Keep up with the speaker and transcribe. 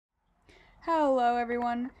Hello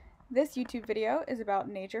everyone! This YouTube video is about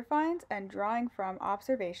nature finds and drawing from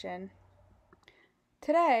observation.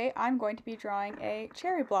 Today I'm going to be drawing a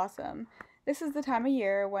cherry blossom. This is the time of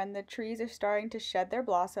year when the trees are starting to shed their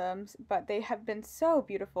blossoms, but they have been so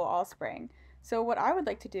beautiful all spring. So what I would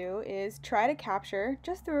like to do is try to capture,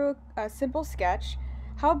 just through a simple sketch,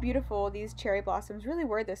 how beautiful these cherry blossoms really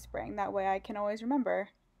were this spring. That way I can always remember.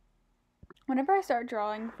 Whenever I start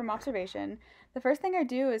drawing from observation, the first thing I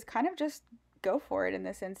do is kind of just go for it in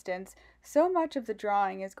this instance. So much of the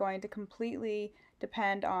drawing is going to completely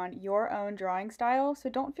depend on your own drawing style, so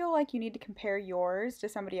don't feel like you need to compare yours to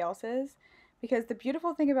somebody else's, because the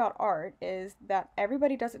beautiful thing about art is that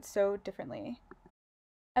everybody does it so differently.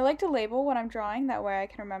 I like to label what I'm drawing, that way I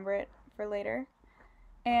can remember it for later.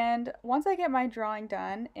 And once I get my drawing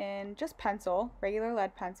done in just pencil, regular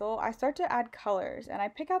lead pencil, I start to add colors, and I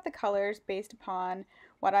pick out the colors based upon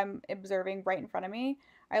what I'm observing right in front of me.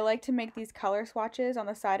 I like to make these color swatches on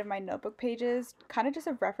the side of my notebook pages, kind of just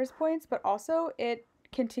as reference points, but also it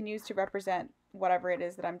continues to represent whatever it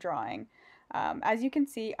is that I'm drawing. As you can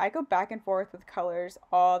see, I go back and forth with colors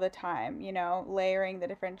all the time, layering the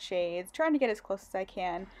different shades, trying to get as close as I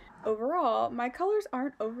can. Overall, my colors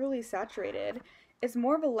aren't overly saturated. It's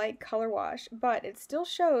more of a light color wash, but it still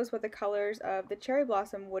shows what the colors of the cherry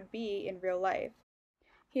blossom would be in real life.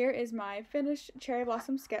 Here is my finished cherry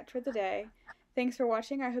blossom sketch for the day. Thanks for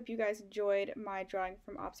watching. I hope you guys enjoyed my drawing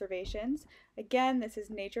from observations. Again, this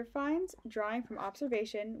is Nature Finds, drawing from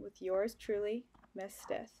observation with yours truly, Miss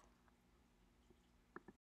Stith.